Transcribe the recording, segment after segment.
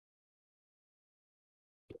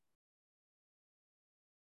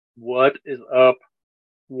What is up,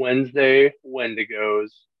 Wednesday Wendigos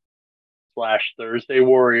slash Thursday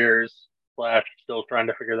Warriors slash still trying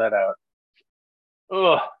to figure that out.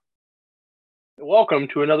 Ugh. Welcome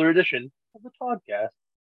to another edition of the podcast.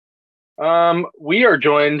 We are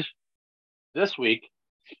joined this week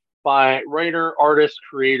by writer, artist,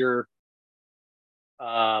 creator,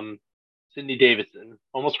 Cindy Davidson.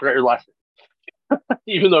 Almost forgot your last name,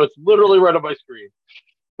 even though it's literally right on my screen.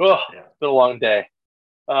 Ugh, It's been a long day.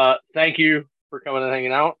 Thank you for coming and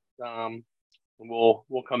hanging out.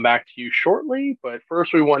 We'll come back to you shortly, but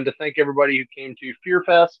first we wanted to thank everybody who came to Fear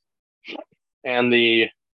Fest and the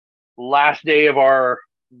last day of our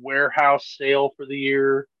warehouse sale for the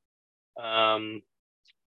year. And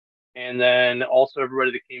then also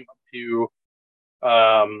everybody that came up to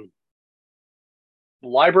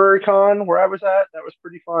Library Con where I was at. That was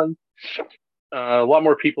pretty fun. A lot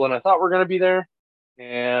more people than I thought were going to be there,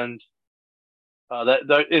 and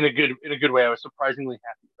that in a good way. I was surprisingly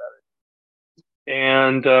happy about it.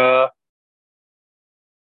 And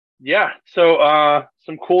yeah, so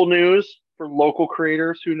some cool news for local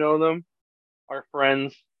creators who know them. Our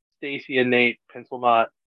friends Stacy and Nate Pencilmott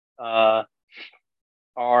are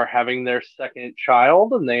having their second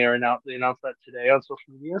child, and they announced that today on social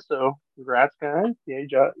media. So congrats, guys! Yay,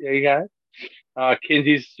 you guys!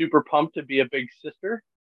 Kinsey's super pumped to be a big sister.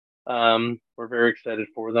 We're very excited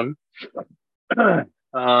for them.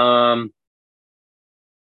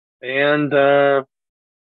 And other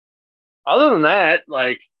than that,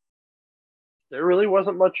 like, there really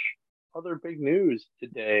wasn't much other big news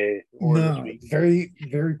today or this week. Very,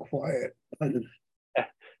 very quiet.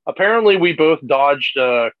 Apparently, we both dodged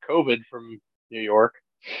COVID from New York,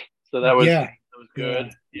 so that was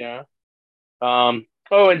good. Yeah. Oh,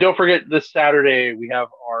 and don't forget this Saturday we have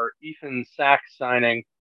our Ethan Sachs signing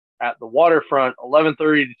at the Waterfront,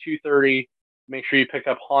 11:30 to 2:30. Make sure you pick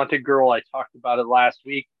up Haunted Girl. I talked about it last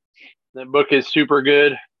week. That book is super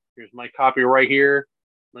good. Here's my copy right here.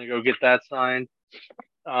 I'm gonna go get that signed.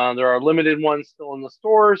 There are limited ones still in the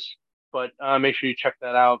stores, but make sure you check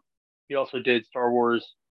that out. He also did Star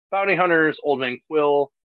Wars Bounty Hunters, Old Man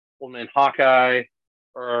Quill, Old Man Hawkeye,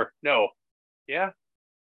 or no, yeah,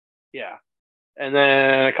 and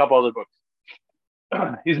then a couple other books.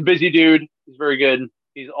 He's a busy dude. He's very good.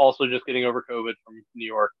 He's also just getting over COVID from New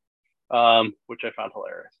York, which I found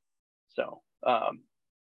hilarious. So,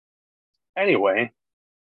 anyway,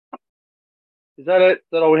 is that it? Is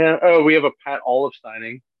that all we have? Oh, we have a Pat Olive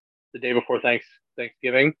signing the day before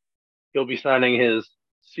Thanksgiving. He'll be signing his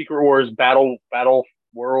Secret Wars Battle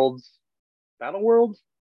Worlds,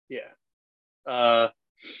 yeah,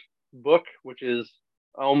 book, which is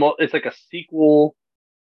it's like a sequel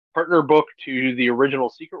partner book to the original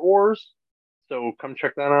Secret Wars. So come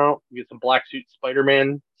check that out. You get some black suit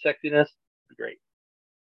Spider-Man sexiness. Great.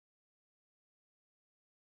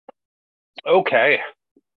 Okay.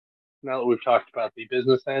 Now that we've talked about the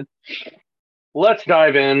business end, let's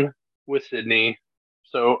dive in with Sydney.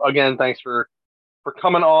 So again, thanks for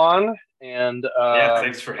coming on. And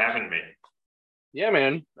thanks for having me. Yeah,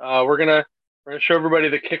 man. We're gonna show everybody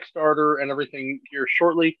the Kickstarter and everything here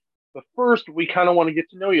shortly. But first, we kind of want to get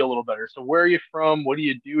to know you a little better. So where are you from? What do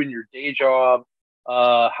you do in your day job?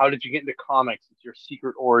 How did you get into comics? It's your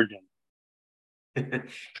secret origin.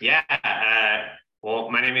 Well,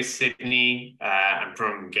 my name is Sidney. I'm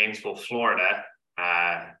from Gainesville, Florida.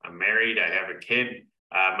 I'm married. I have a kid.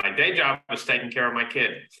 My day job is taking care of my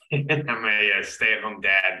kid. I'm a stay-at-home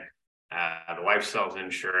dad. The wife sells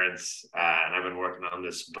insurance, and I've been working on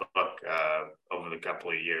this book over the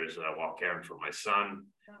couple of years. While caring for my son.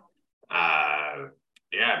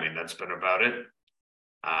 That's been about it.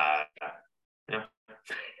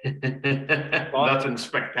 Nothing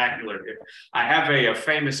spectacular here. I have a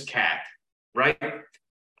famous cat, right?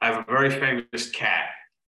 I have a very famous cat,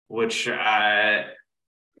 which her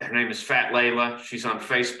name is Fat Layla. She's on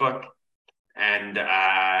Facebook, and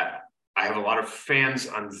I have a lot of fans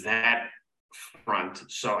on that front.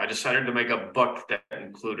 So I decided to make a book that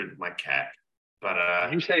included my cat. But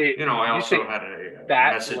I also had a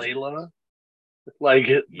Fat message. Layla, like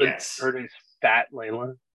yes, her name's Fat Layla. All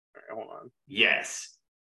right, hold on. Yes,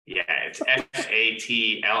 yeah, it's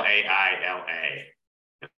FATLAILA.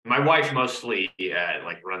 My wife mostly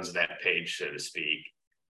runs that page, so to speak.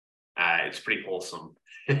 It's pretty wholesome,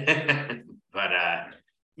 but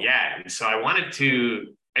and so I wanted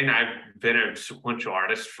to, and I've been a sequential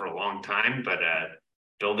artist for a long time, but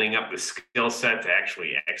building up the skill set to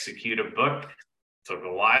actually execute a book took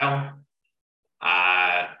a while.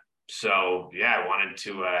 I wanted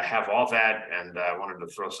to have all that, and I wanted to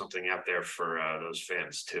throw something out there for those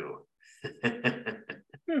fans too.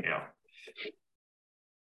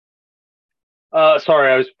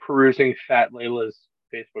 Sorry, I was perusing Fat Layla's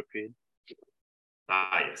Facebook feed.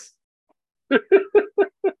 Ah, yes.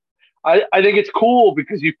 I think it's cool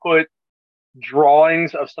because you put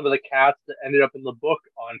drawings of some of the cats that ended up in the book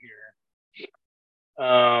on here.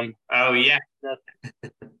 Oh yeah,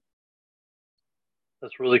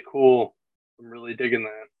 that's really cool. I'm really digging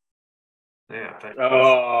that. yeah.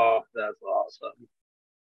 Oh, that's awesome.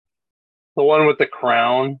 The one with the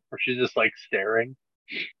crown where she's just like staring.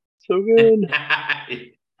 So good.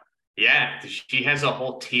 Yeah, she has a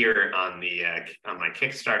whole tier on the on my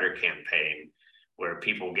Kickstarter campaign where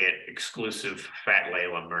people get exclusive Fat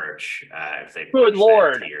Layla merch if they Good purchase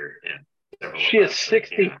Lord. that tier. Yeah, She has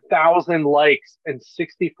 60,000 likes and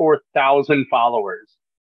 64,000 followers.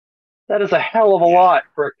 That is a hell of a lot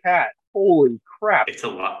for a cat. Holy crap. It's a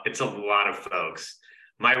lot. It's a lot of folks.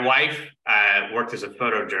 My wife worked as a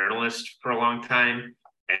photojournalist for a long time,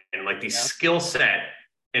 and like the skill set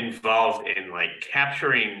involved in like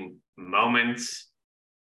capturing moments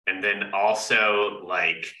and then also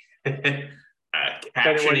like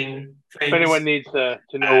captioning if anyone needs to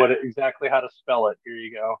know what exactly how to spell it, here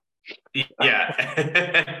you go.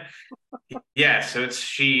 Yeah. Yeah, so it's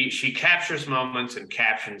she captures moments and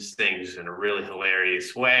captions things in a really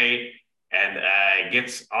hilarious way, and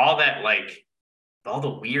gets all that like all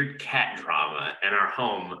the weird cat drama in our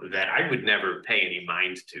home that I would never pay any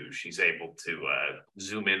mind to. She's able to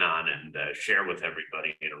zoom in on and share with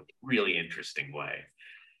everybody in a really interesting way.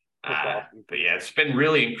 Awesome. But yeah, it's been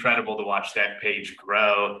really incredible to watch that page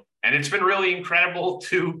grow, and it's been really incredible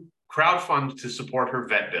to crowdfund to support her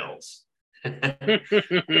vet bills. Yeah.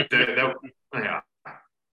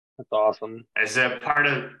 That's awesome. As a part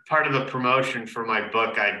of the promotion for my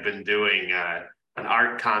book, I've been doing an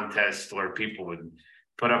art contest where people would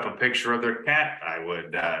put up a picture of their cat. I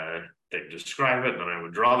would they'd describe it, and then I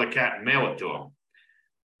would draw the cat and mail it to them.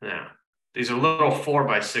 Yeah, these are little 4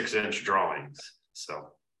 by 6 inch drawings.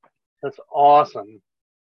 So that's awesome.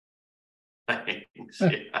 Thanks.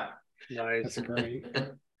 Yeah. Nice. That's great.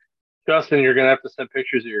 Justin, you're gonna have to send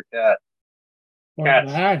pictures of your cat.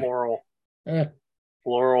 Cat's floral.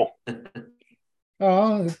 Floral.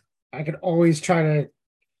 Oh, I could always try to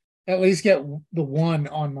at least get the one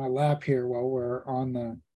on my lap here while we're on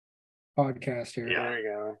the podcast here. Yeah. There you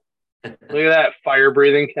go. Look at that,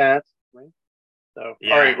 fire-breathing cats. Right? So,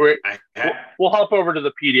 yeah, all right, we'll hop over to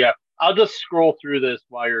the PDF. I'll just scroll through this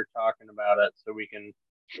while you're talking about it, so we can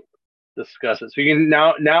discuss it. So you can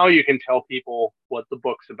now you can tell people what the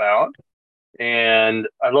book's about, and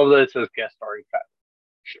I love that it says guest starring Fat.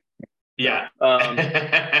 Yeah.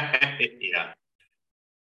 Yeah.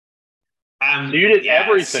 So you did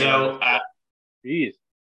everything. So, geez.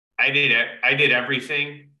 I did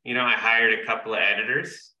everything. You know, I hired a couple of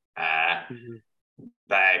editors.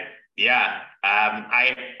 But yeah,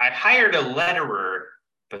 I hired a letterer,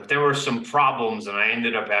 but there were some problems, and I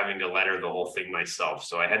ended up having to letter the whole thing myself.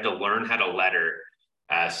 So I had to learn how to letter.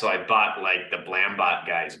 So I bought like the Blambot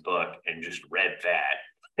guy's book and just read that,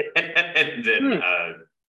 and then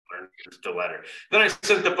learned to letter. Then I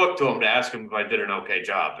sent the book to him to ask him if I did an okay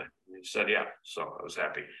job, and he said yeah. So I was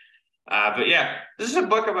happy. But yeah, this is a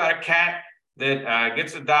book about a cat that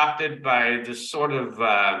gets adopted by this sort of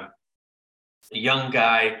young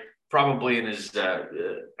guy, probably in his,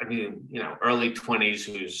 early 20s,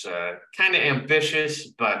 who's kind of ambitious,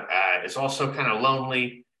 but is also kind of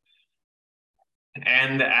lonely.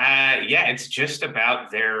 And it's just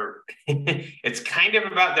about their, it's kind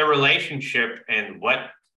of about their relationship and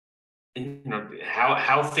what,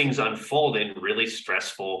 how things unfold in really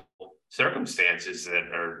stressful circumstances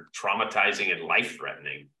that are traumatizing and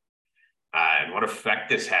life-threatening, and what effect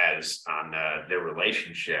this has on their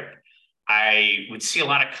relationship. I would see a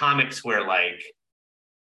lot of comics where, like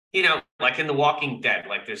in The Walking Dead,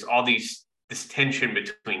 like there's all this tension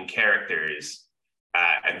between characters,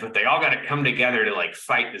 but they all got to come together to like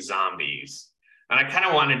fight the zombies. And I kind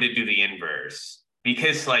of wanted to do the inverse,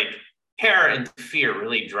 because like terror and fear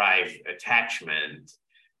really drive attachment,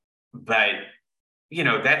 but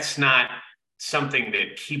that's not something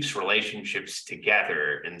that keeps relationships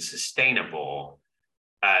together and sustainable.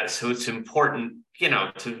 So it's important,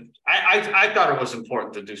 I thought it was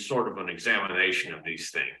important to do sort of an examination of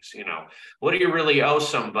these things. What do you really owe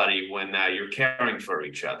somebody when you're caring for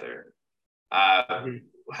each other?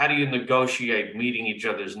 How do you negotiate meeting each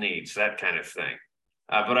other's needs? That kind of thing.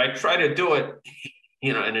 But I try to do it,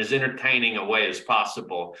 in as entertaining a way as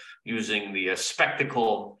possible, using the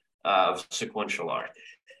spectacle of sequential art,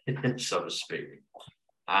 so to speak.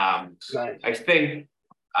 Nice. I think,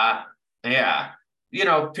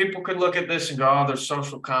 people could look at this and go, oh, there's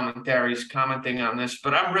social commentaries commenting on this,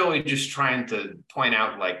 but I'm really just trying to point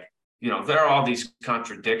out, like, there are all these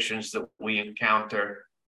contradictions that we encounter.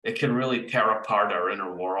 It can really tear apart our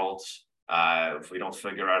inner worlds if we don't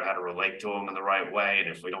figure out how to relate to them in the right way, and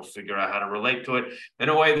if we don't figure out how to relate to it in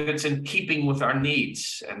a way that's in keeping with our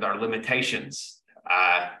needs and our limitations.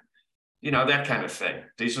 That kind of thing.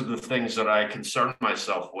 These are the things that I concern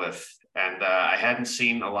myself with, and I hadn't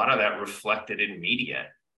seen a lot of that reflected in media.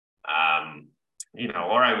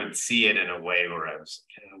 Or I would see it in a way where I was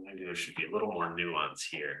like, maybe there should be a little more nuance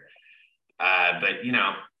here. But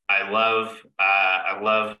I love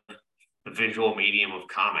the visual medium of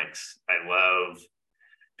comics. I love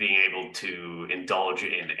being able to indulge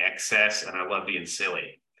in excess, and I love being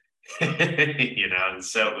silly. And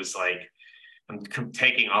so it was like I'm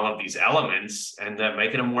taking all of these elements and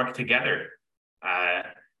making them work together. And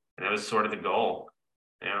that was sort of the goal.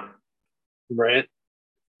 Yeah. Right.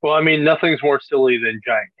 Well, I mean, nothing's more silly than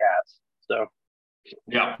giant cats. So.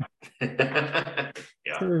 Yeah. Yeah.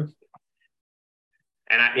 True.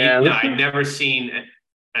 And I'd never seen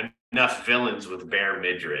enough villains with bare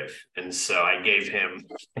midriff, and so I gave him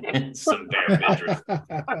some bare midriff.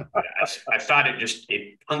 I thought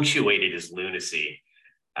it punctuated his lunacy.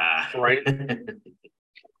 Right.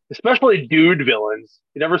 Especially dude villains.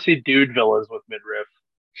 You never see dude villains with midriff.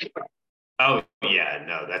 Oh yeah,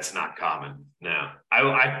 no, that's not common. No,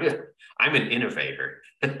 I'm an innovator.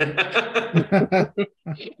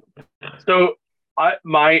 So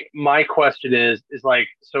my question is like,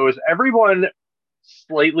 so is everyone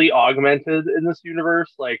slightly augmented in this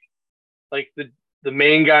universe? Like the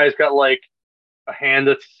main guy's got like a hand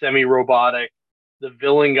that's semi-robotic. The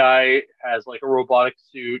villain guy has like a robotic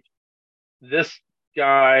suit. This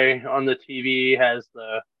guy on the TV has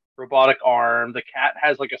the robotic arm. The cat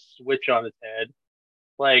has like a switch on its head.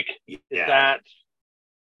 Like,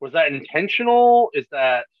 was that intentional? Is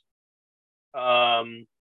that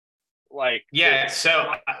like? Yeah.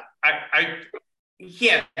 So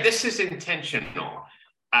this is intentional.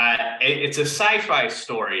 It's a sci-fi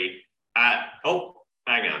story. Hang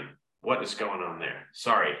on. What is going on there?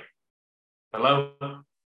 Sorry. Hello?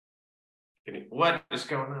 What is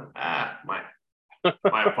going on?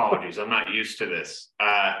 My apologies. I'm not used to this.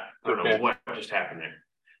 I don't know what just happened there.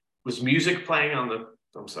 Was music playing on the...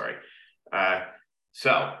 I'm sorry.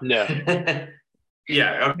 No.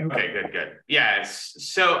 Yeah. Okay. Good. Yeah.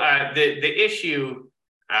 So the issue...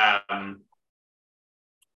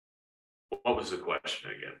 what was the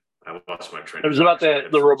question again? I lost my train. It was about the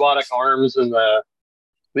robotic arms and the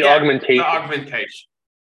augmentation. The augmentation.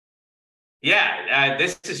 Yeah,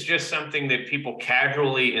 this is just something that people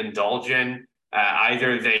casually indulge in.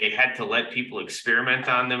 Either they had to let people experiment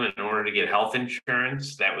on them in order to get health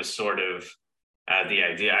insurance. That was sort of the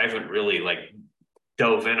idea. I haven't really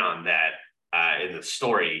dove in on that in the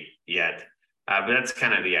story yet, but that's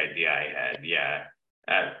kind of the idea I had. Yeah.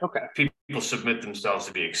 Okay. People submit themselves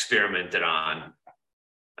to be experimented on,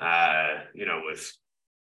 with,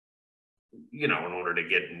 in order to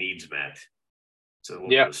get needs met. It's a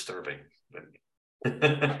little disturbing. But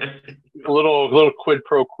a little quid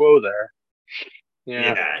pro quo there.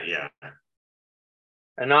 Yeah.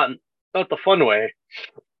 And not the fun way.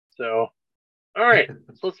 So, all right.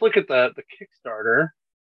 So let's look at the Kickstarter.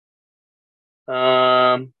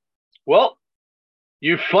 Well,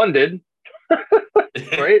 you funded,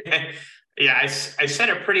 right? Yeah, I set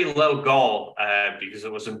a pretty low goal because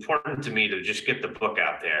it was important to me to just get the book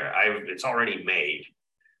out there. It's already made.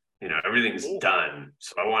 Everything's done,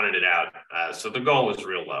 so I wanted it out. So the goal was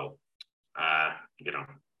real low,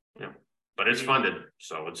 but it's funded,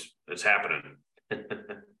 so it's happening.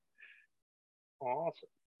 Awesome.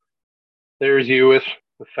 There's you with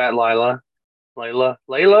Fat Lila. Layla?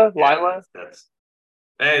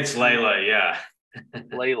 It's Layla, yeah.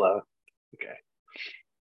 Layla. Okay.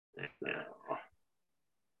 Yeah.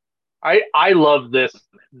 I love this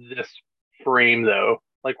frame though,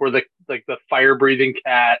 like where the fire breathing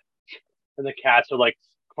cat and the cats are like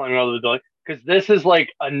climbing over the building, because this is like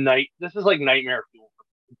nightmare fuel for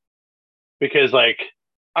me. Because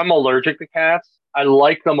I'm allergic to cats. I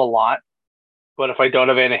like them a lot, but if I don't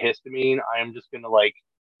have antihistamine, I am just gonna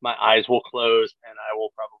my eyes will close and I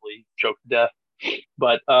will probably choke to death.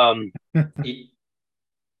 But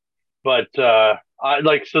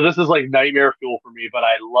so this is nightmare fuel for me, but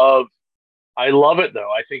I love it though.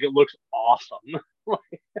 I think it looks awesome.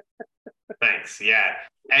 Thanks. Yeah.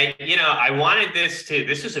 I wanted this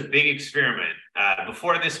was a big experiment.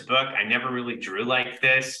 Before this book, I never really drew like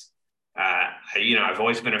this. I've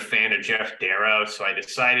always been a fan of Jeff Darrow, so I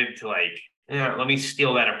decided to let me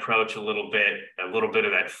steal that approach a little bit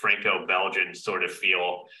of that Franco-Belgian sort of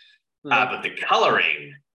feel. But the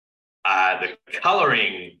coloring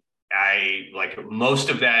I like most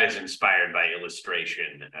of that is inspired by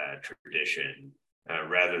illustration tradition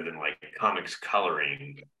rather than like comics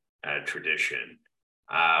coloring tradition.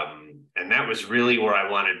 And that was really where I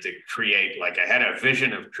wanted to create, like I had a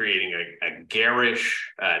vision of creating a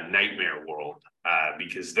garish nightmare world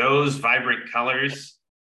because those vibrant colors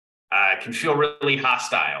can feel really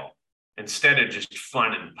hostile instead of just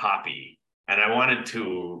fun and poppy. And I wanted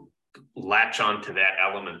to latch onto that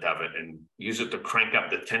element of it and use it to crank up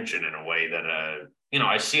the tension in a way that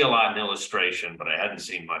I see a lot in illustration, but I hadn't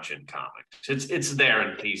seen much in comics. It's there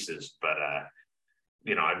in pieces, but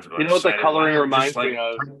I've what the coloring reminds me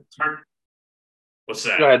of? What's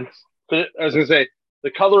that? Go ahead. I was gonna say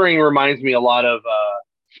the coloring reminds me a lot of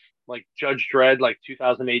like Judge Dredd, like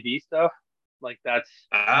 2000 AD stuff. Like that's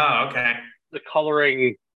okay. The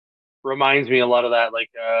coloring reminds me a lot of that, like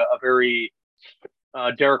a very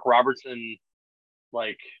Derek Robertson,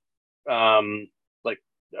 like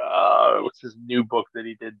what's his new book that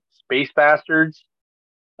he did, Space Bastards,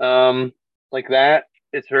 like that.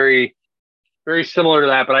 It's very, very similar to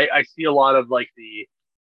that, but I see a lot of like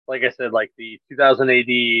I said, like the 2000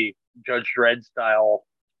 AD Judge Dredd style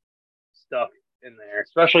stuff in there,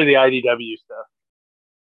 especially the IDW stuff.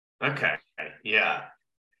 Okay. Yeah.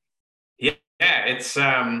 It's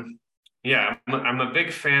I'm a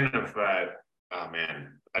big fan of oh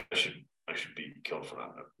man, I should be killed for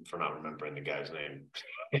not remembering the guy's name.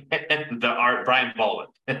 The art, Brian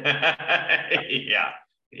Bolland. Yeah.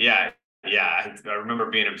 I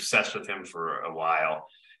remember being obsessed with him for a while.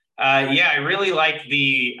 I really like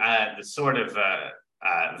the sort of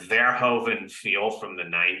Verhoeven feel from the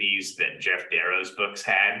 90s that Jeff Darrow's books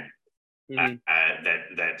had. Mm-hmm.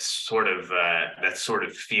 That sort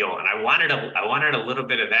of feel, and I wanted a little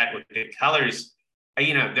bit of that with the colors.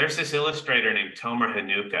 There's this illustrator named Tomer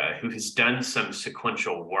Hanuka who has done some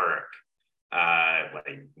sequential work,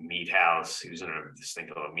 like Meat House. He was in this thing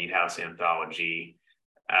called a Meat House anthology,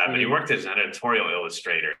 but he worked as an editorial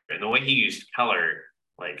illustrator, and the way he used color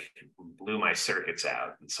like blew my circuits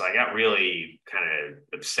out. And so I got really kind of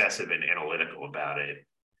obsessive and analytical about it.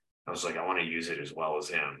 I was like, I want to use it as well as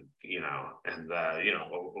him, and a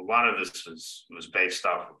lot of this was based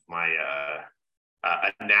off of my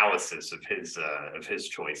analysis of his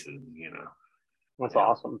choices, That's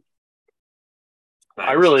awesome.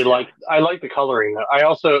 I really like the coloring. I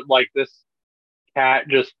also like this cat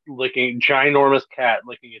just ginormous cat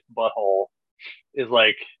licking its butthole is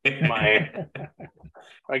like my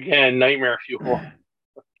again nightmare fuel.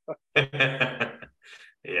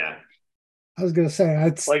 Yeah. I was gonna say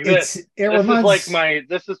it's like this.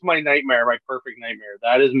 This is my nightmare, my perfect nightmare.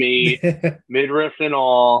 That is me, midriff and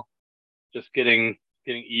all, just getting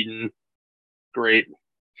eaten. Great.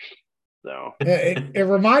 So it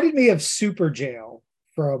reminded me of Super Jail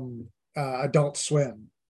from Adult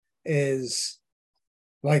Swim. Is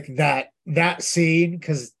like that scene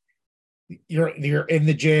because you're in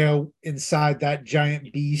the jail inside that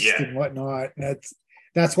giant beast and whatnot.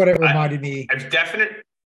 That's what it reminded me.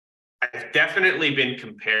 I've definitely been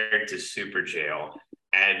compared to Super Jail,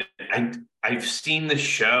 and I've seen the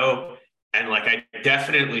show, and like I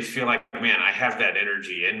definitely feel like, man, I have that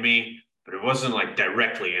energy in me, but it wasn't like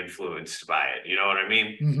directly influenced by it. You know what I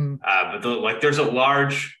mean? Mm-hmm. But there's a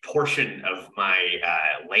large portion of my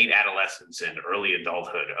late adolescence and early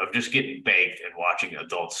adulthood of just getting baked and watching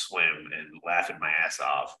Adult Swim and laughing my ass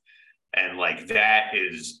off, and like that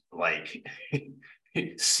is like.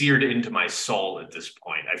 Seared into my soul at this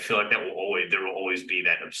point. I feel like there will always be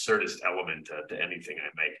that absurdist element to anything I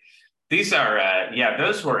make. These are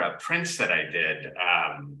those were prints that I did.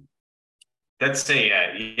 That's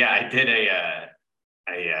I did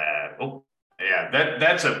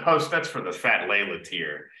that's a post. That's for the Fat Layla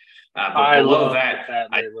tier. But below that, Fat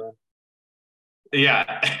Layla.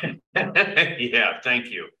 Thank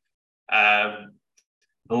you.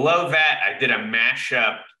 Below that, I did a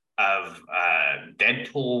mashup of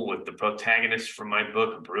Deadpool with the protagonist from my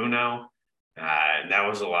book, Bruno. And that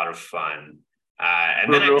was a lot of fun.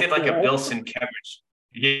 And then I did like a Bill Sienkiewicz.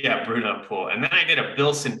 Yeah, Bruno Pool. And then I did a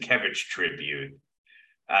Bill Sienkiewicz tribute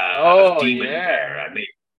of Demon Bear.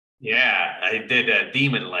 I did a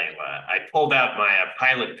Demon Layla. I pulled out my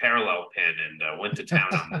Pilot Parallel pen and went to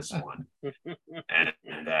town on this one. And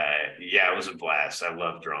it was a blast. I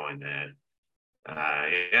love drawing that.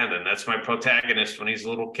 And then that's my protagonist when he's a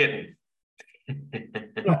little kitten.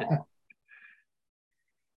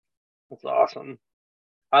 That's awesome.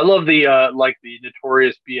 I love the the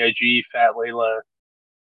Notorious B.I.G. Fat Layla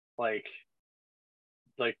like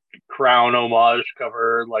crown homage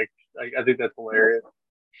cover. Like I think that's hilarious.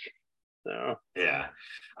 So yeah,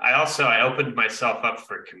 I opened myself up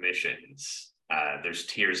for commissions there's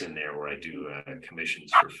tiers in there where I do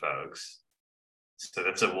commissions for folks. So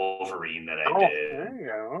that's a Wolverine that I did. There you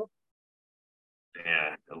go.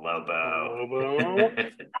 Yeah, the Lobo.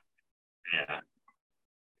 Yeah.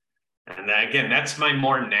 And again, that's my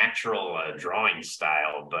more natural drawing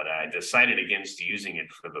style, but I decided against using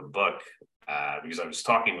it for the book because I was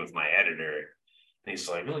talking with my editor, and he's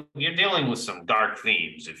like, "Look, you're dealing with some dark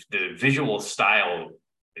themes. If the visual style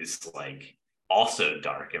is like also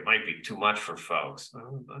dark, it might be too much for folks."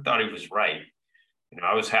 I thought he was right.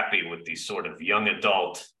 I was happy with the sort of young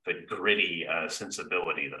adult but gritty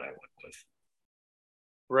sensibility that I went with.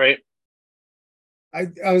 Right.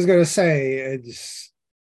 I was gonna say, it's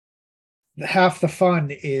half the fun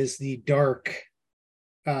is the dark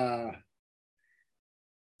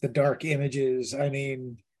images. I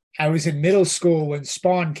mean, I was in middle school when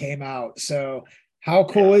Spawn came out, so how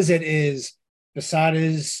cool is beside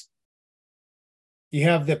is you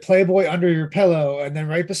have the Playboy under your pillow, and then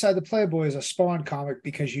right beside the Playboy is a Spawn comic,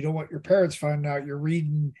 because you don't want your parents finding out you're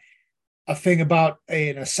reading a thing about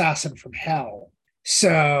an assassin from hell.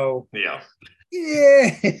 So yeah.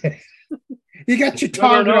 You got your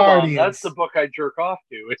target audience. Mom, that's the book I jerk off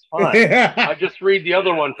to. It's fine. I just read the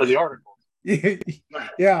other one for the article. Yeah,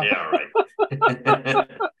 right.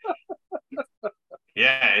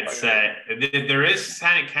 Yeah, it's there is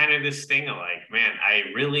kind of this thing of like, man,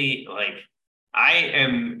 I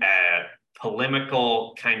am a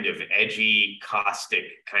polemical, kind of edgy, caustic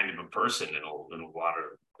kind of a person in a lot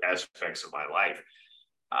of aspects of my life.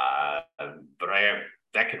 But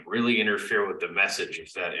that could really interfere with the message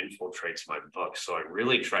if that infiltrates my book. So I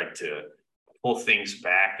really tried to pull things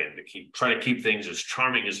back and try to keep things as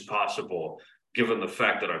charming as possible, given the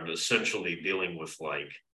fact that I'm essentially dealing with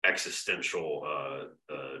like existential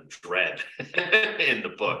dread in the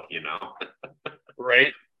book,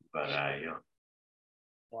 Right. But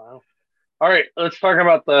Wow. All right, let's talk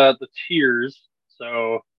about the tiers.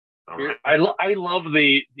 So right. I love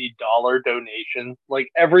the dollar donation. Like,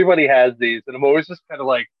 everybody has these, and I'm always just kind of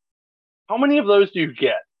like, how many of those do you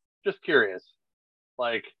get? Just curious.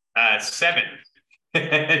 Like 7.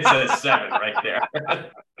 It says 7 right there.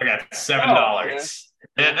 I got $7.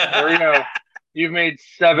 There you go. You've made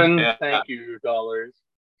 7 thank you dollars.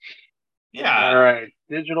 Yeah. All right.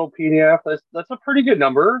 Digital PDF. That's a pretty good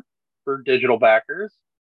number for digital backers.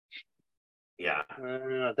 Yeah.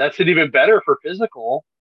 That's even better for physical.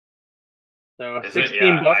 So $16.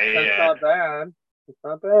 That's not bad. It's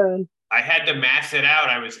not bad. I had to math it out.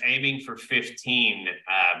 I was aiming for 15,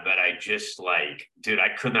 but I just I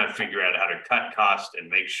could not figure out how to cut cost and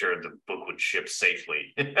make sure the book would ship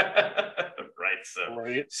safely. Right.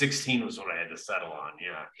 So 16 was what I had to settle on.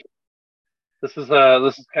 Yeah. This is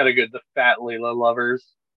kind of good. The Fat Layla Lovers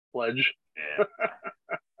pledge. Yeah.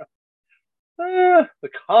 The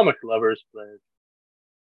comic lovers pledge.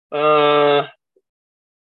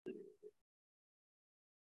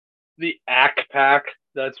 The Ack Pack.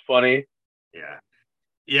 That's funny. Yeah.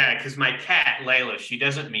 Yeah, because my cat, Layla, she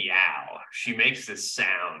doesn't meow. She makes this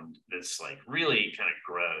sound that's like really kind of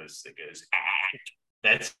gross that goes, ack.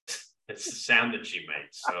 That's the sound that she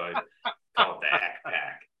makes. So I call it the Ack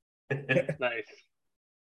Pack. Nice.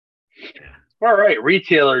 Yeah. All right,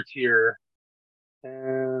 retailer tier.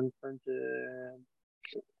 And printed.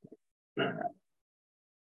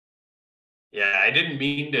 Yeah, I didn't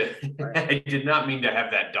mean to. I did not mean to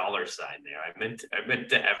have that dollar sign there. I meant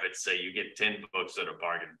to have it say you get 10 books at a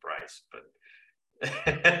bargain price. But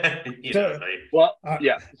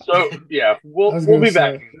we'll be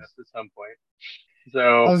backing this at some point.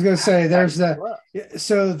 So I was going to say there's that.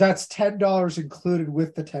 So that's $10 included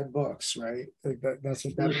with the 10 books, right? That's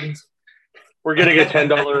what that means. We're getting a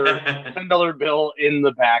 $10 bill in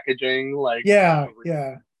the packaging,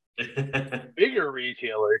 bigger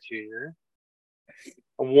retailer tier.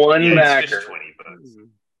 One backer. It's just 20 bucks.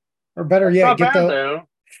 Or better yet, get the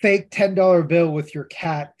fake $10 bill with your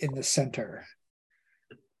cat in the center.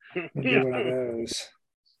 We'll do one of those.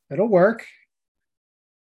 It'll work.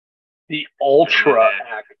 The Ultra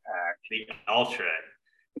Ack Pack. The Ultra.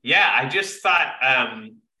 Yeah, I just thought,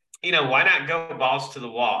 why not go balls to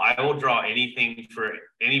the wall? I will draw anything for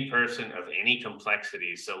any person of any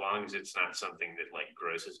complexity, so long as it's not something that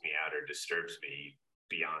grosses me out or disturbs me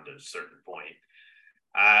beyond a certain point.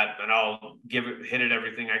 And I'll hit it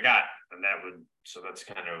everything I got, and that's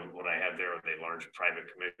kind of what I have there with a large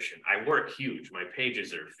private commission. I work huge. My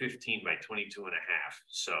pages are 15 by 22 and a half.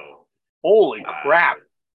 So holy crap!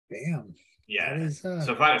 Damn. Yeah. So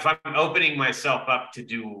if I'm opening myself up to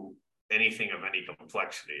do anything of any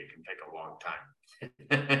complexity, it can take a long time.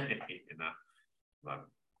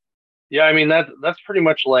 Yeah, I mean that's pretty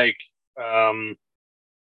much like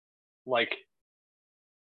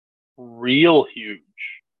real huge.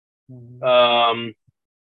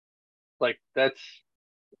 Like that's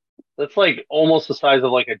like almost the size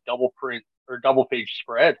of like a double print or double page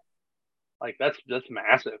spread. Like that's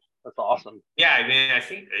massive. That's awesome. Yeah, I mean, I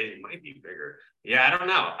think it might be bigger. Yeah, I don't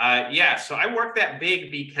know. Yeah, so I worked that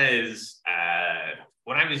big because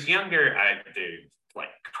when I was younger, the like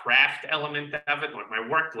craft element of it, like my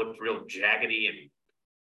work looked real jaggedy and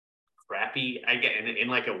crappy. I get in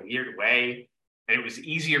like a weird way, and it was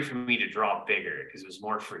easier for me to draw bigger because it was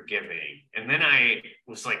more forgiving. And then I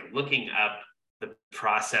was like looking up the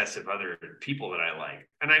process of other people that I like,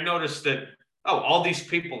 and I noticed that all these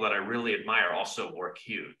people that I really admire also work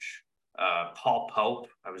huge. Paul Pope,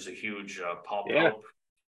 I was a huge Paul Pope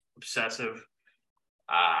obsessive.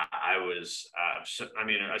 I was, I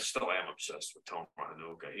mean, I still am obsessed with Tom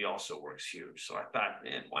Ronanuga. He also works huge. So I thought,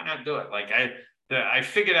 man, why not do it? Like I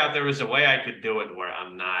figured out there was a way I could do it where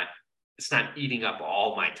it's not eating up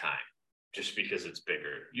all my time just because it's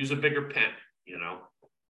bigger. Use a bigger pen, you know?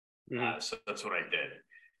 So that's what I did.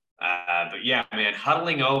 But yeah, man,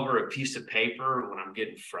 huddling over a piece of paper when I'm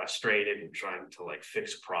getting frustrated and trying to like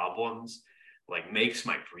fix problems, like makes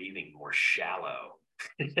my breathing more shallow.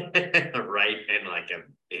 Right. And like,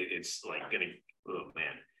 it's like gonna, oh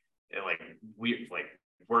man, it like weird, like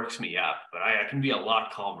works me up, but I can be a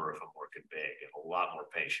lot calmer if I'm working big and a lot more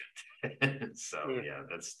patient. So yeah,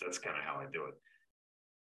 that's kind of how I do it.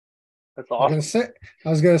 That's awesome. I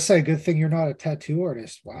was gonna say, good thing you're not a tattoo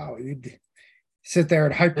artist. Wow, you'd sit there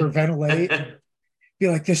and hyperventilate, be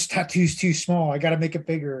like, this tattoo's too small. I got to make it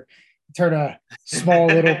bigger. Turn a small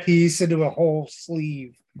little piece into a whole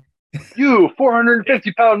sleeve. You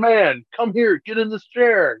 450-pound man, come here, get in this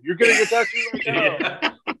chair. You're getting a tattoo right now.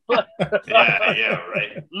 Yeah,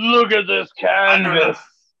 right. Look at this canvas.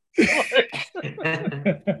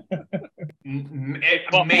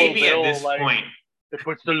 Maybe at this point. It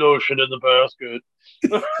puts the lotion in the basket.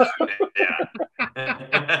 Yeah.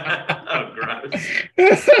 Oh, gross.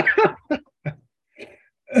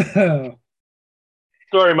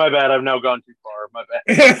 Sorry, my bad. I've now gone too far. My bad.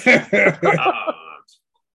 It's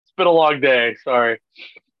been a long day. Sorry.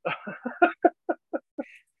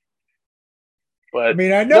 But I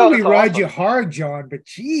mean, I know we ride you hard, John, but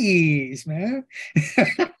geez, man.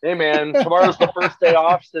 Hey, man, tomorrow's the first day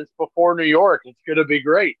off since before New York. It's gonna be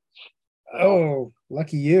great. Oh,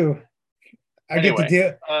 lucky you. I get to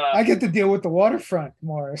deal with the waterfront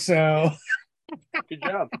more. So good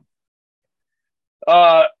job.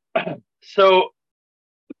 So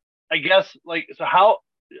I guess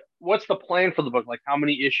what's the plan for the book? Like how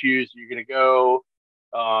many issues are you gonna go?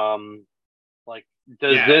 Like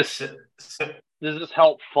does this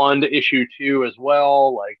help fund issue 2 as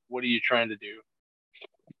well? Like what are you trying to do?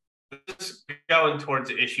 This going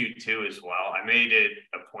towards issue 2 as well. I made it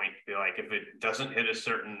a point to be like, if it doesn't hit a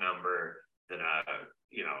certain number, then I'm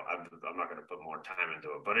not going to put more time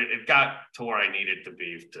into it. But it got to where I needed to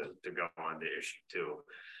be to go on to issue 2.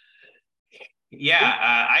 Yeah,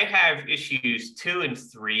 I have issues 2 and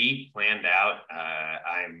 3 planned out.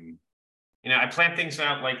 I plan things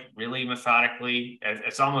out like really methodically.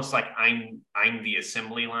 It's almost like I'm the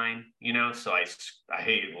assembly line, So I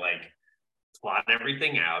like plot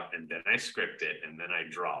everything out, and then I script it, and then I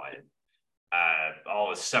draw it,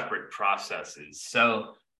 all as separate processes.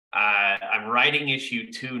 So I'm writing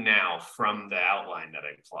issue 2 now from the outline that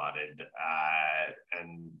I plotted.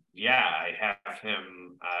 And yeah, I have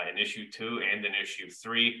him in issue 2 and in issue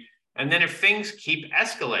 3. And then if things keep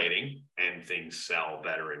escalating and things sell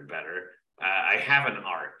better and better, I have an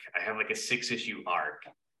arc. I have like a 6-issue arc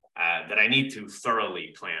that I need to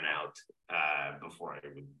thoroughly plan out before I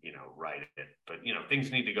would, write it. But,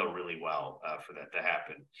 things need to go really well for that to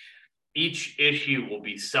happen. Each issue will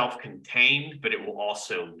be self-contained, but it will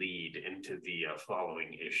also lead into the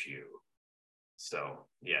following issue. So,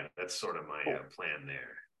 yeah, that's sort of my plan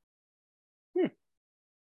there.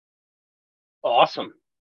 Awesome.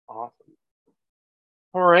 All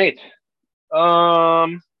right.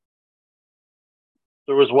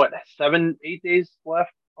 There was 8 days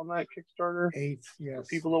left on that Kickstarter? 8, yes. For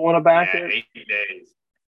people that want to back it? 8 days.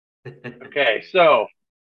 Okay, so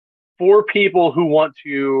for people who want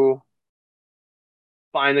to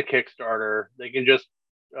find the Kickstarter, they can just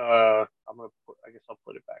I guess I'll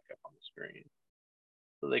put it back up on the screen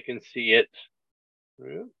so they can see it.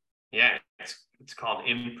 Yeah, it's called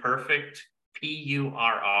Imperfect,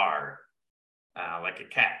 PURR, like a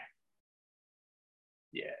cat.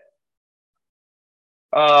 Yeah.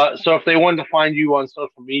 So if they wanted to find you on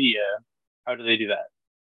social media, how do they do that?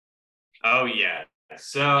 Oh yeah.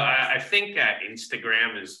 So I think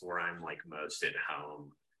Instagram is where I'm like most at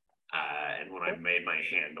home. And when I made my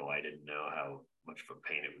handle, I didn't know how much of a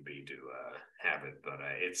pain it would be to have it, but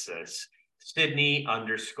it's Sidney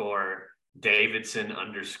 _Davidson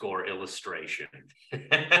 _illustration.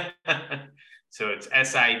 So it's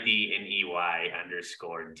SIDNEY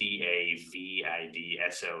 _DAVIDSON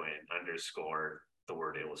 _ the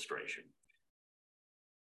word illustration.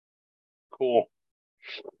 Cool.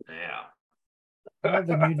 Yeah. Well,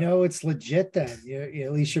 then you know it's legit. Then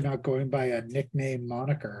at least you're not going by a nickname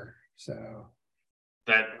moniker. So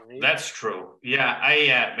that's true. Yeah,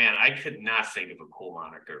 I could not think of a cool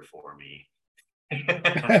moniker for me.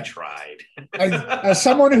 I tried. As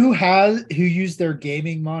someone who used their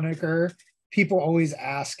gaming moniker, people always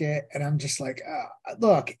ask it, and I'm just like,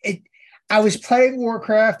 look, I was playing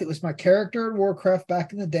Warcraft. It was my character in Warcraft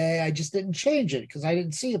back in the day. I just didn't change it because I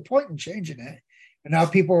didn't see a point in changing it. And now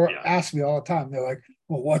people ask me all the time. They're like,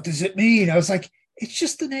 well, what does it mean? I was like, it's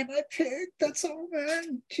just the name I picked. That's all,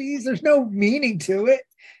 man. Jeez, there's no meaning to it.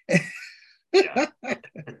 Yeah.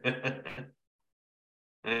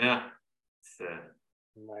 Yeah.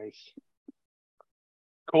 Nice.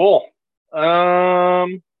 Cool.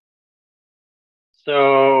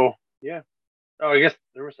 So yeah. Oh, I guess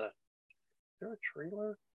there was a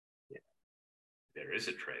trailer? Yeah. There is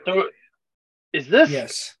a trailer. So is this?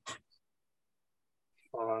 Yes.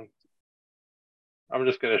 Hold on. I'm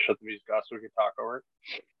just gonna shut the music off so we can talk over it.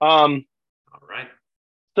 All right.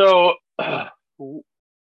 So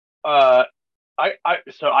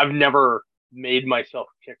so I've never made myself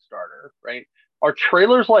a Kickstarter, right? Are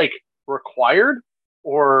trailers like required,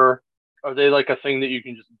 or are they like a thing that you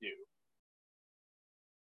can just do?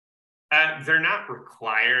 They're not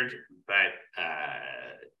required, but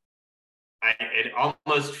it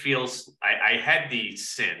almost feels, I had the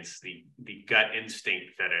sense, the gut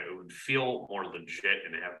instinct that it would feel more legit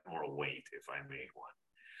and have more weight if I made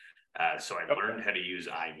one. So I learned how to use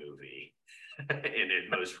iMovie in its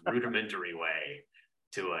most rudimentary way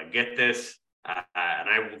to get this. And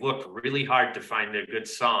I looked really hard to find a good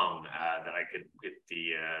song that I could get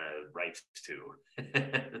the rights to.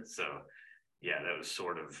 So yeah, that was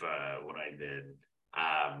sort of what I did.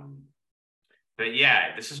 But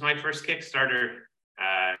yeah, this is my first Kickstarter,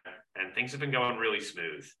 and things have been going really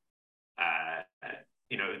smooth.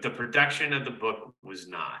 The production of the book was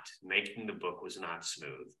not, making the book was not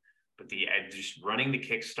smooth, but just running the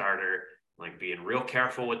Kickstarter, like being real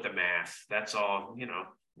careful with the math, that's all,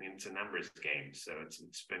 it's a numbers game. So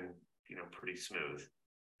it's been, pretty smooth,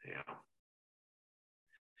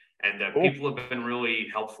 And Cool. People have been really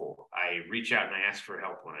helpful. I reach out and I ask for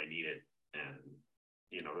help when I need it. And,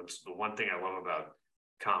 it's the one thing I love about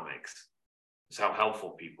comics is how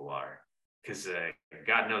helpful people are. Because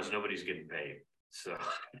God knows nobody's getting paid. So,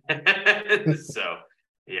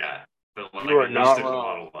 yeah. But You are at least not there's wrong. a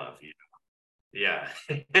lot of love, Yeah.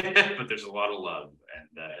 But there's a lot of love. And,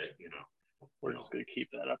 We're just going to keep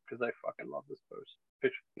that up because I fucking love this post.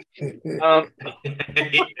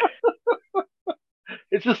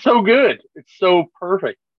 It's just so good. It's so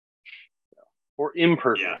perfect. Or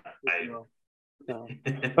imperfect. Yeah.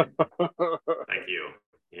 Thank you.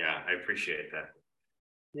 Yeah, I appreciate that.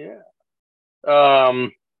 Yeah.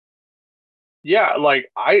 Yeah,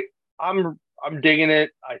 like I'm digging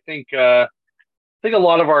it. I think a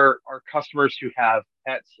lot of our customers who have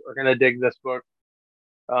pets are gonna dig this book.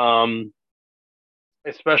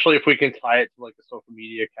 Especially if we can tie it to like a social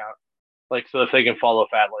media account. Like so if they can follow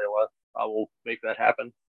Fat Layla, I will make that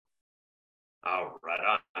happen. Oh, right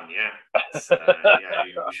on. Yeah. I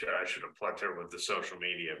should have plugged her with the social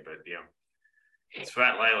media, but it's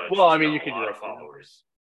Fat Layla. Well, I She's mean, got you could a do lot that. of followers.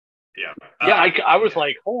 Yeah. Yeah, I was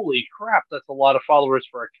like, holy crap, that's a lot of followers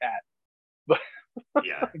for a cat. But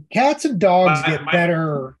yeah, cats and dogs get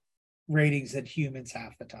better ratings than humans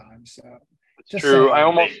half the time. So it's true. I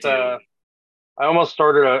almost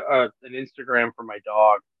started an Instagram for my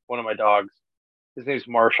dog. One of my dogs. His name's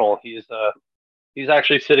Marshall. He's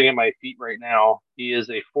actually sitting at my feet right now. He is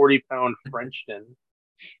a 40-pound Frenchton.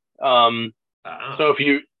 So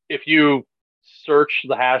if you search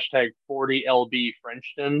the hashtag 40LB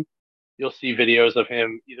Frenchton, you'll see videos of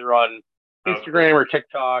him either on Instagram or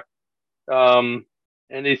TikTok. And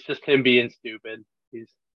it's just him being stupid.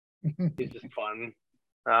 He's just fun.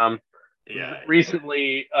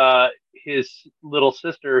 Recently, his little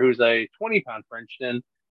sister, who's a 20-pound Frenchton,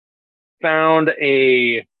 found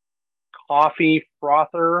a coffee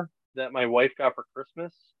frother that my wife got for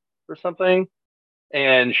Christmas or something,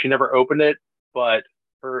 and she never opened it, but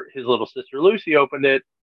his little sister Lucy opened it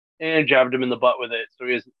and jabbed him in the butt with it. So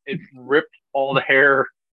it ripped all the hair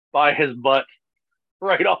by his butt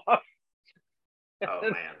right off.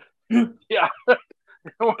 Oh man. Yeah.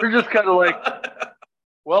 We're just kind of like,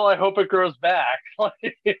 Well, I hope it grows back.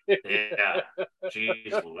 Yeah.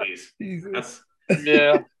 Jeez Louise. Jesus.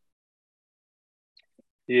 Yeah.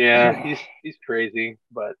 Yeah, he's crazy,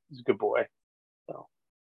 but he's a good boy. So,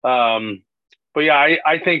 but yeah,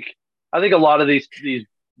 I think a lot of these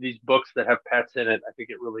books that have pets in it, I think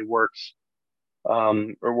it really works,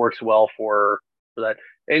 or works well for that.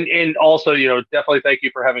 And also, definitely thank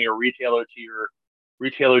you for having a retailer tier.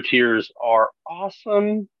 Retailer tiers are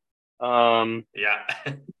awesome. Yeah.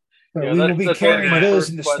 But we will be that's one of carrying my those first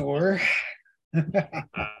in the questions. store.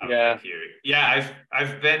 Yeah, Thank you. Yeah,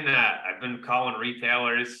 I've been calling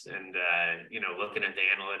retailers and looking at the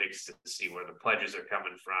analytics to see where the pledges are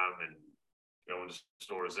coming from and going to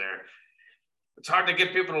stores there. It's hard to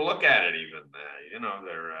get people to look at it even.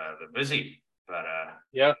 They're busy, but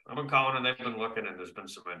yeah, I've been calling and they've been looking and there's been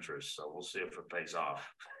some interest. So we'll see if it pays off.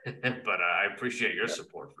 But I appreciate your yeah,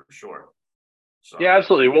 support for sure. So yeah.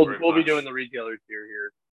 Absolutely. thank you We'll very we'll be doing much. the retailer tier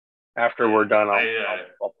here after Yeah, we're done.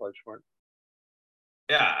 I'll pledge for it.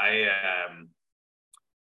 yeah,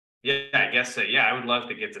 I guess yeah, I would love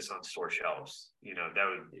to get this on store shelves. Yeah.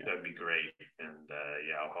 That'd be great, and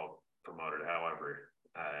yeah, I'll help promote it. However,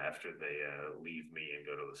 after they leave me and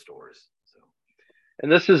go to the stores. So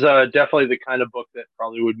And this is definitely the kind of book that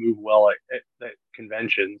probably would move well at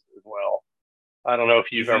conventions as well. I don't know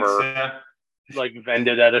if you you've think ever so? like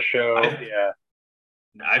vended at a show. I've Yeah,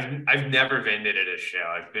 I've never vended at a show.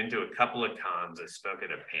 I've been to a couple of cons. I spoke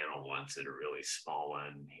at a panel once at a really small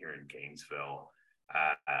one here in Gainesville.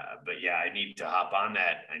 But yeah, I need to hop on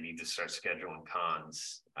that. I need to start scheduling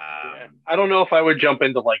cons. yeah. I don't know if I would jump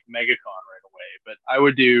into like MegaCon right away, but I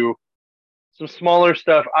would do some smaller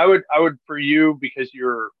stuff. I would for you because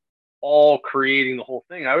you're all creating the whole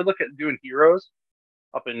thing. I would look at doing Heroes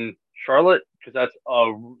up in Charlotte because that's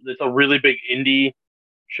a really big indie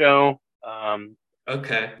show.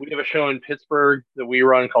 Okay. We have a show in Pittsburgh that we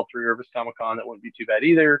run called Three Rivers Comic Con that wouldn't be too bad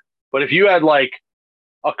either. But if you had like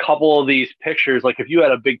a couple of these pictures, like if you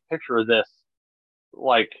had a big picture of this,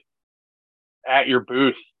 like at your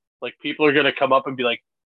booth, like people are gonna come up and be like,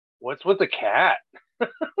 "What's with the cat?"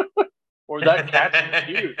 Or that cat's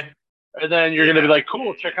cute. And then you're gonna be Yeah. like,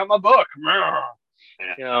 "Cool, check out my book."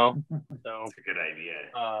 Yeah. You know, so It's a good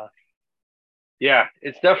idea. yeah,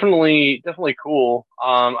 it's definitely cool.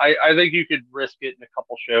 I think you could risk it in a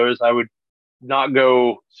couple shows. I would not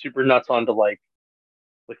go super nuts onto like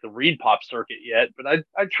the Reed Pop circuit yet, but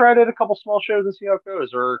I'd try it at a couple small shows and see how it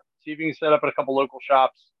goes, or see if you can set up at a couple local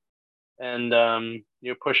shops and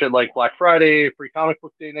push it like Black Friday, Free Comic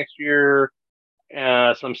Book Day next year,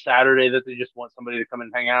 some Saturday that they just want somebody to come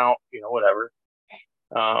and hang out, whatever.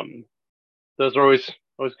 Um, those are always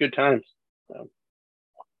good times. So,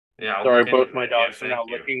 Yeah, I'll sorry, look into both my that. Yeah, dogs are now thank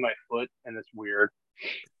you. licking my foot, and it's weird.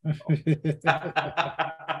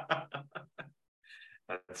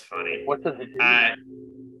 That's funny. What does it do?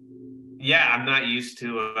 Yeah, I'm not used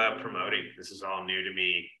to promoting. This is all new to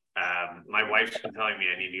me. My wife's been telling me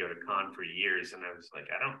I need to go to con for years, and I was like,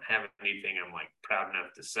 I don't have anything I'm like proud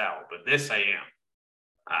enough to sell, but this I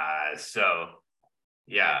am. So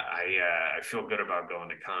yeah, I feel good about going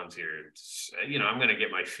to cons here. I'm going to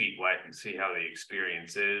get my feet wet and see how the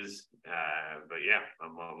experience is. But yeah,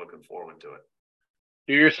 I'm looking forward to it.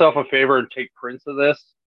 Do yourself a favor and take prints of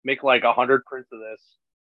this. Make like 100 prints of this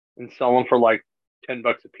and sell them for like $10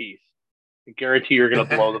 a piece. I guarantee you're gonna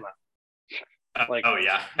blow them out. Like, oh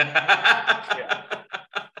yeah, yeah,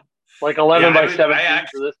 like 11 yeah. by 17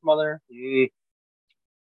 for this mother.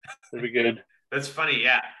 That'd be good. That's funny.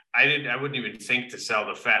 Yeah, I wouldn't even think to sell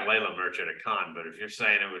the Fat Layla merch at a con, but if you're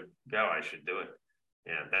saying it would go, I should do it.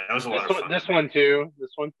 Yeah, that was a lot of fun. This one too.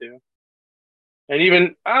 This one too. And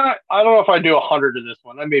even I don't know if I do 100 of this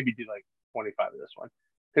one. I maybe do like 25 of this one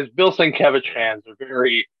because Bill Sienkiewicz fans are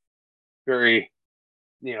very, very,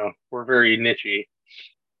 we're very nichey.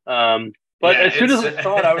 But Yeah, as soon as I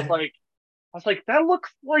saw it, I was like, that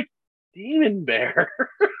looks like Demon Bear.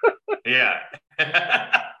 yeah.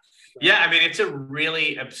 Yeah, I mean, it's a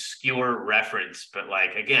really obscure reference, but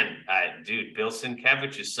like, again, dude, Bill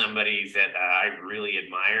Sienkiewicz is somebody that I really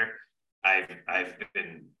admire. I've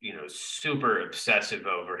been, super obsessive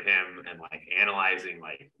over him and like analyzing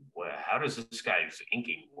like, how does this guy's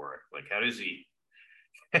inking work? Like, how does he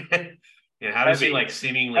how does he like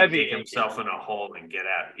seemingly dig himself in a hole and get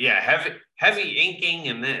out? Yeah, heavy inking,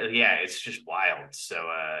 and then it's just wild. So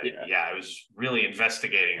yeah, I was really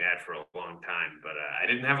investigating that for a long time, but I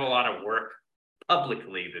didn't have a lot of work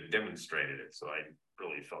publicly that demonstrated it, so I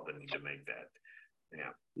really felt the need to make that.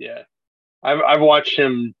 Yeah. I've watched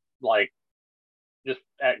him like just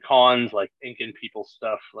at cons, like inking people's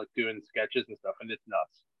stuff, like doing sketches and stuff, and it's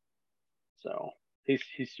nuts. So He's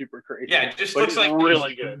super crazy. Yeah, it just looks like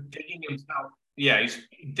really he's good. digging himself. Yeah, he's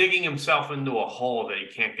digging himself into a hole that he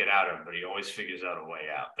can't get out of, but he always figures out a way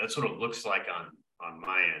out. That's what it looks like on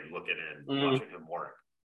my end, looking in, watching him work.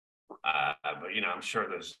 But you know, I'm sure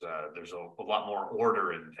there's a lot more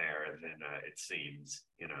order in there than it seems.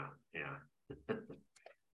 You know, yeah.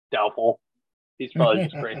 Doubtful. He's probably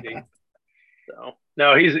just crazy. So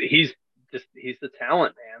no, he's the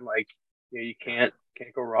talent, man. Like, you can't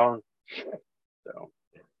go wrong. So,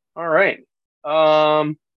 all right.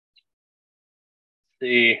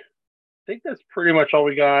 See, I think that's pretty much all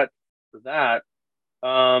we got for that.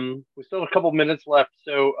 We still have a couple minutes left,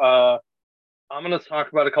 so I'm gonna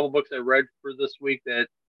talk about a couple books I read for this week that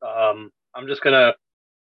I'm just gonna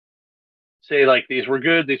say, like, these were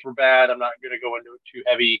good, these were bad. I'm not gonna go into it too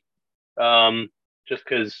heavy, just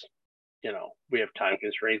because we have time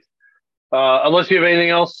constraints. Unless you have anything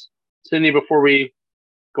else, Sydney, before we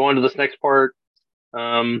go on to this next part.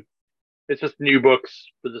 It's just new books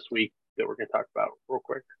for this week that we're gonna talk about real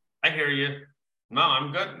quick. I hear you. No,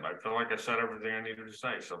 I'm good. I feel like I said everything I needed to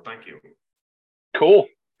say, so thank you. Cool.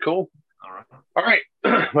 All right.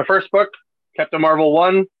 My first book, Captain Marvel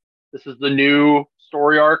 1. This is the new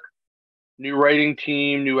story arc, new writing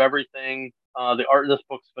team, new everything. The art in this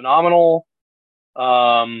book's phenomenal.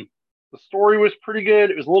 The story was pretty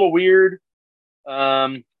good. It was a little weird.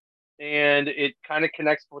 And it kind of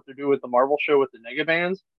connects to what they're doing with the Marvel show with the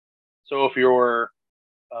Negabands. So if you're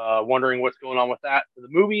wondering what's going on with that, the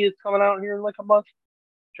movie is coming out here in like a month.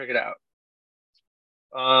 Check it out.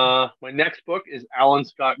 My next book is Alan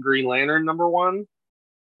Scott Green Lantern #1,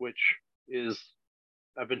 which is,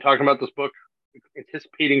 I've been talking about this book,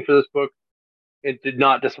 anticipating for this book. It did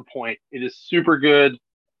not disappoint. It is super good.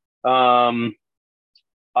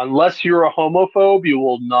 Unless you're a homophobe, you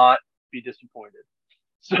will not be disappointed.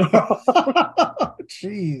 So,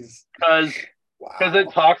 jeez, because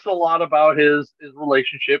it talks a lot about his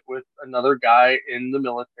relationship with another guy in the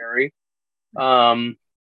military.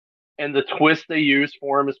 And the twist they use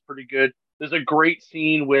for him is pretty good. There's a great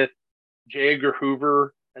scene with J. Edgar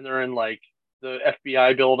Hoover, and they're in like the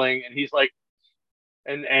FBI building, and he's like,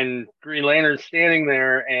 and Green Lantern's standing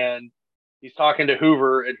there, and he's talking to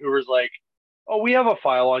Hoover, and Hoover's like, "Oh, we have a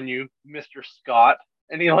file on you, Mr. Scott,"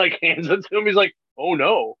 and he like hands it to him. He's like, "Oh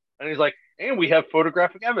no," and he's like, "And we have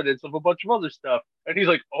photographic evidence of a bunch of other stuff," and he's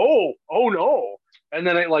like, "Oh no," and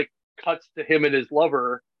then it like cuts to him and his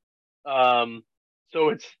lover. So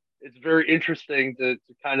it's very interesting to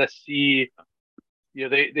kind of see,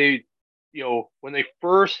 they when they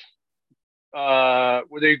first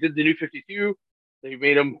when they did the New 52, they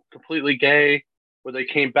made him completely gay. When they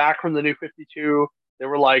came back from the New 52, they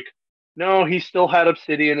were like, no, he still had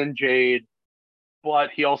Obsidian and Jade,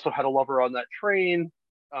 but he also had a lover on that train,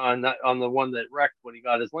 on the one that wrecked when he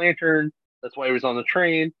got his lantern. That's why he was on the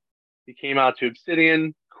train. He came out to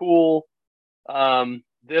Obsidian. Cool.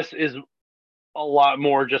 This is a lot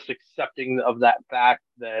more just accepting of that fact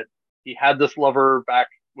that he had this lover back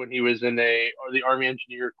when he was in the Army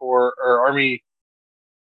Engineer Corps, or Army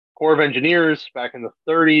Corps of Engineers back in the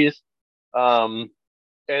 30s,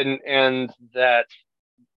 and that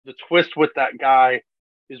the twist with that guy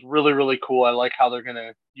is really, really cool. I like how they're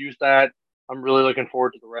gonna use that. I'm really looking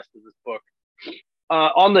forward to the rest of this book.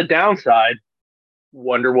 On the downside,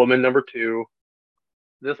 Wonder Woman #2.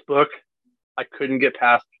 This book, I couldn't get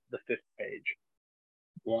past the 5th page.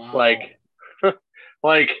 Wow.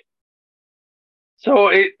 Like, so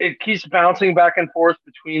it keeps bouncing back and forth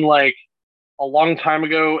between like a long time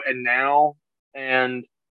ago and now, and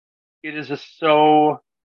it is just so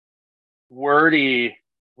wordy.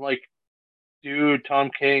 Like, dude,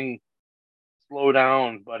 Tom King, slow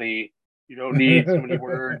down, buddy. You don't need so many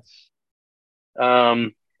words.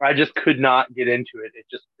 I just could not get into it.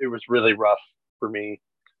 It was really rough for me.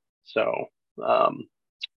 So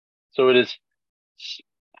it is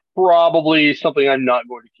probably something I'm not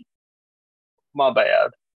going to keep. My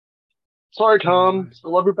bad. Sorry, Tom.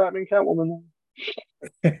 Still love your Batman Catwoman.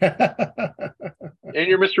 And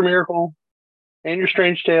your Mr. Miracle. And your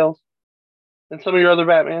Strange Tales. And some of your other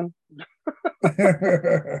Batman.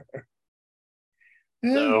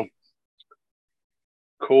 So,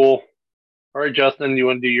 cool. All right, Justin, you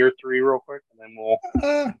want to do your 3 real quick? And then we'll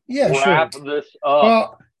wrap this up.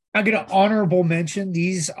 Well, I'm going to honorable mention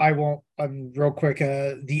these. I won't, real quick.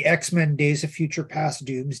 The X-Men Days of Future Past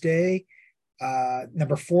Doomsday.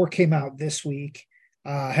 #4 came out this week.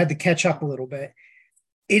 Had to catch up a little bit.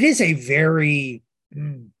 It is a very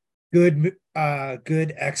good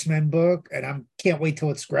X-Men book, and I can't wait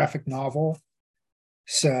till it's graphic novel.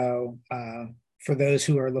 So for those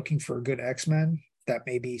who are looking for a good X-Men, that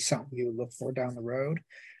may be something you look for down the road.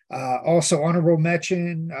 Also honorable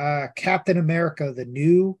mention, Captain America, the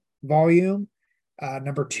new volume,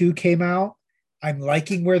 number 2 came out. I'm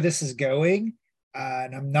liking where this is going.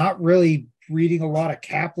 And I'm not really reading a lot of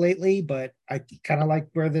Cap lately, but I kind of like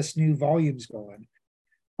where this new volume's going.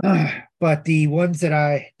 But the ones that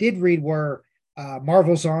I did read were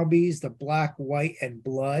Marvel Zombies, the Black, White, and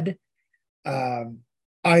Blood.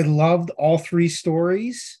 I loved all 3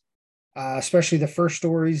 stories, especially the first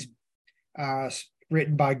stories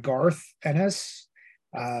written by Garth Ennis.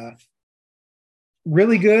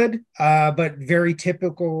 Really good, but very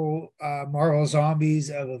typical Marvel Zombies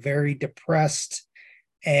of a very depressed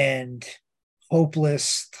and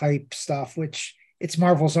hopeless type stuff, which it's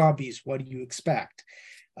Marvel Zombies. What do you expect?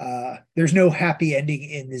 There's no happy ending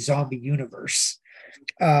in the zombie universe.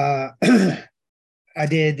 I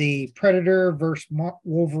did the Predator versus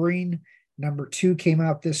Wolverine. Number 2 came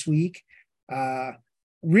out this week.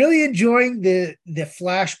 Really enjoying the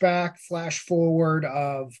flashback, flash forward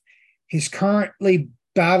of he's currently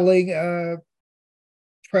battling a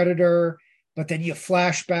Predator, but then you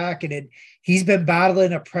flash back and he's been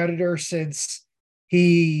battling a Predator since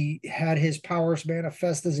he had his powers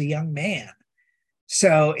manifest as a young man.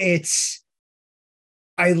 So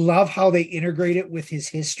I love how they integrate it with his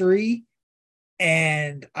history.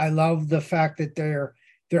 And I love the fact that they're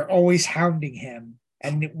always hounding him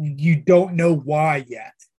and you don't know why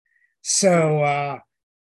yet. So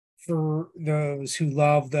for those who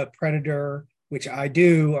love the Predator, which I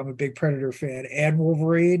do, I'm a big Predator fan, and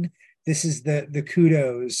Wolverine, this is the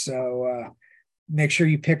kudos. So make sure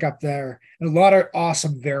you pick up there. And a lot of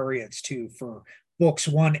awesome variants too for books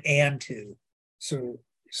 1 and 2. So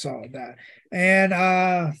saw that.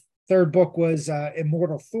 And third book was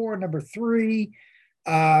Immortal Thor, number 3.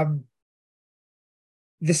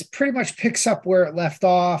 This pretty much picks up where it left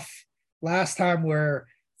off last time, where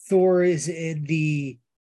Thor is in the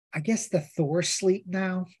Thor sleep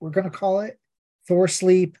now, we're going to call it. Thor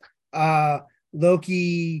sleep.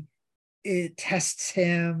 Loki, it tests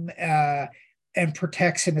him and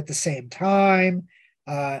protects him at the same time.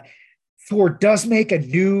 Thor does make a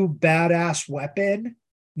new badass weapon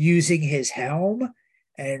using his helm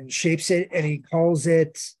and shapes it, and he calls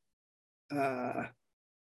it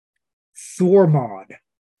Thormod.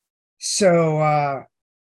 So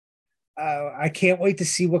I can't wait to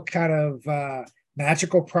see what kind of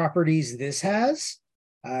magical properties this has,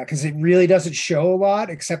 because it really doesn't show a lot,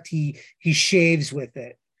 except he shaves with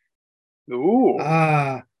it. Ooh.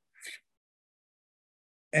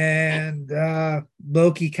 And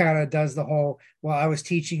Loki kind of does the whole, well, I was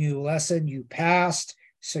teaching you a lesson, you passed,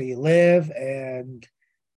 so you live, and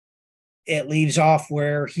it leaves off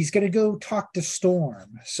where he's going to go talk to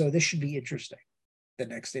Storm. So this should be interesting, the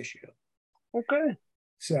next issue. Okay.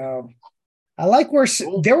 So I like where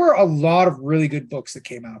there were a lot of really good books that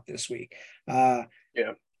came out this week. Yeah.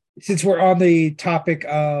 Since we're on the topic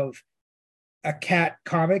of a cat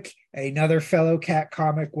comic, another fellow cat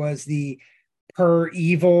comic was the Per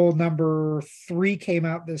Evil number 3 came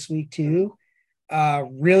out this week too.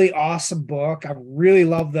 Really awesome book. I really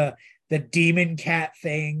love the demon cat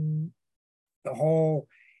thing, the whole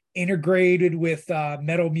integrated with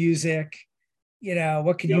metal music. You know,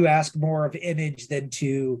 what can you ask more of Image than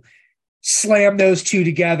to slam those two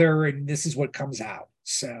together, and this is what comes out.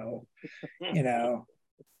 So, you know.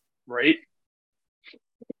 Right.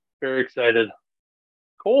 Very excited.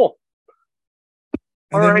 Cool.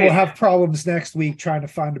 And then we'll have problems next week trying to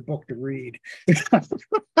find a book to read.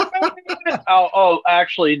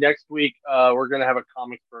 Actually, next week we're going to have a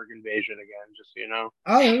Comicsburg invasion again, just so you know.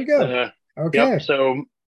 Oh, there we go. Okay. Yep. So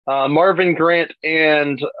Marvin Grant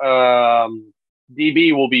and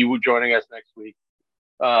DB will be joining us next week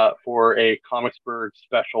for a Comicsburg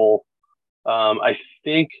special. I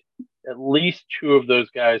think at least 2 of those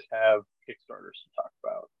guys have Kickstarters to talk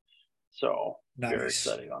about. So very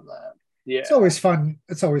exciting on that. Yeah, it's always fun.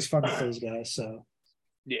 It's always fun with those guys. So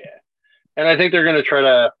yeah, and I think they're going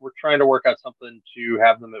to we're trying to work out something to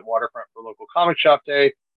have them at Waterfront for local comic shop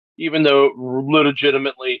day, even though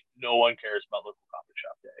legitimately no one cares about local comic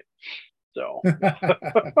shop day. So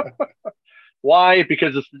why?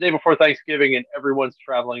 Because it's the day before Thanksgiving and everyone's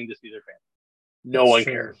traveling to see their family. No one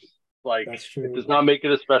cares. Like, it does not make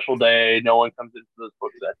it a special day. No one comes into those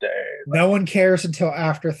books that day. No one cares until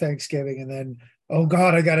after Thanksgiving, and then, oh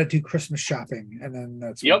God, I got to do Christmas shopping, and then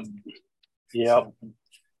that's Yep.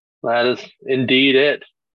 That is indeed it.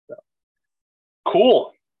 So,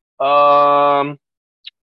 cool. I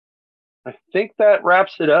think that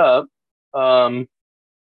wraps it up.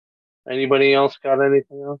 Anybody else got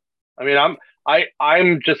anything else? I mean,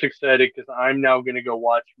 I'm just excited because I'm now going to go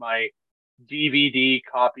watch my DVD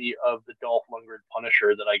copy of the Dolph Lundgren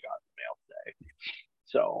Punisher that I got in the mail today.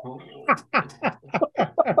 So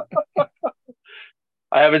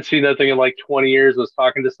I haven't seen that thing in like 20 years. I was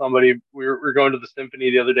talking to somebody. We were going to the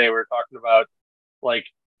Symphony the other day. We were talking about like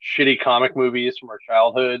shitty comic movies from our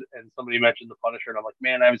childhood, and somebody mentioned the Punisher, and I'm like,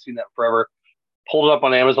 man, I haven't seen that forever. Pulled it up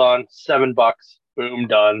on Amazon, $7. Boom,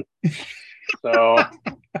 done. So,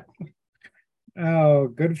 oh,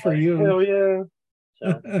 good for you. Hell yeah.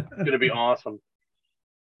 So, it's going to be awesome.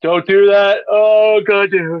 Don't do that. Oh,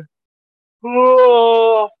 God, dude.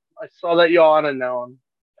 Oh, I saw that yawn, and now I'm.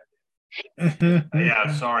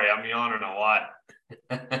 Yeah, sorry, I'm yawning a lot.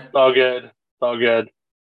 It's all good. It's all good.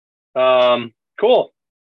 Cool.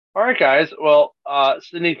 All right, guys. Well,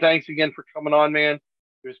 Sidney, thanks again for coming on, man.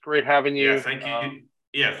 It was great having you. Yeah, thank you.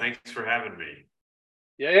 Yeah, thanks for having me.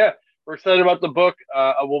 Yeah. We're excited about the book.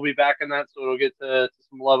 We'll be back in that, so it'll get to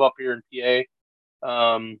some love up here in PA.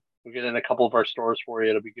 We'll get in a couple of our stores for you.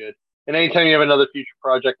 It'll be good. And anytime you have another future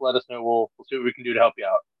project, let us know. We'll see what we can do to help you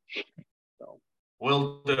out. So.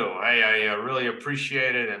 Will do. I really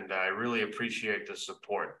appreciate it, and I really appreciate the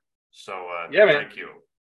support. So yeah, man. Thank you.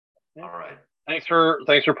 Yeah. All right. Thanks for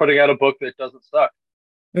putting out a book that doesn't suck.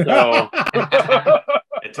 So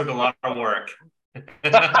it took a lot of work. It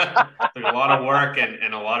took a lot of work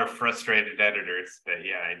and a lot of frustrated editors, but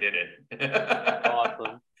yeah, I did it.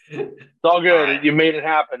 Awesome. It's all good. All right. You made it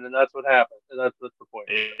happen, and that's what happened. And that's the point.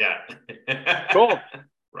 Yeah. Cool.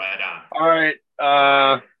 Right on. All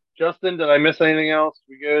right. Justin, did I miss anything else?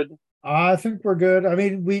 We good? I think we're good. I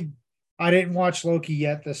mean, I didn't watch Loki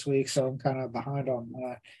yet this week, so I'm kind of behind on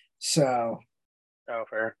that. So. Oh,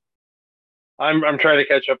 fair. I'm trying to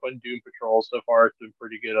catch up on Doom Patrol. So far, it's been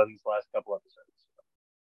pretty good on these last couple episodes.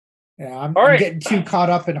 Yeah, I'm getting too caught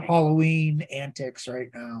up in Halloween antics right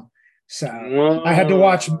now. So I had to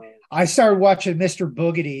watch. I started watching Mr.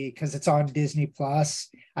 Boogedy because it's on Disney Plus.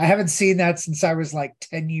 I haven't seen that since I was like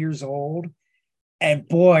 10 years old, and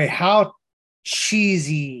boy, how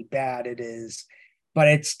cheesy bad it is. But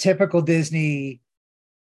it's typical Disney.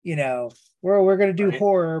 You know, we're going to do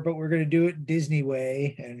horror, but we're going to do it Disney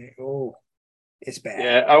way, and it's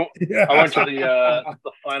bad. Yeah, I went to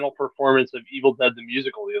the final performance of Evil Dead the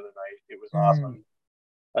musical the other night. It was awesome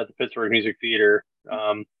at the Pittsburgh Music Theater.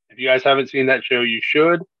 If you guys haven't seen that show, you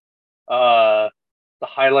should. The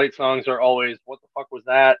highlight songs are always "What the fuck was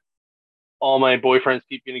that?" All my boyfriends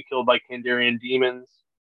keep getting killed by Kandarian demons,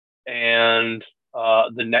 and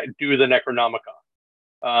Do the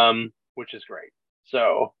Necronomicon, which is great.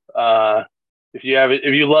 So if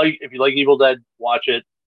you like Evil Dead, watch it.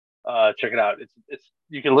 Check it out. It's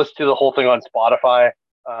you can listen to the whole thing on Spotify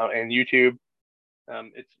and YouTube.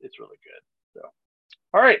 It's really good. So,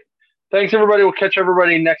 all right. Thanks everybody. We'll catch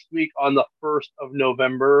everybody next week on the 1st of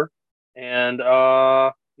November. And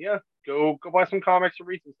yeah, go buy some comics and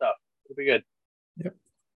read some stuff. It'll be good. Yep.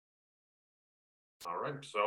 All right. So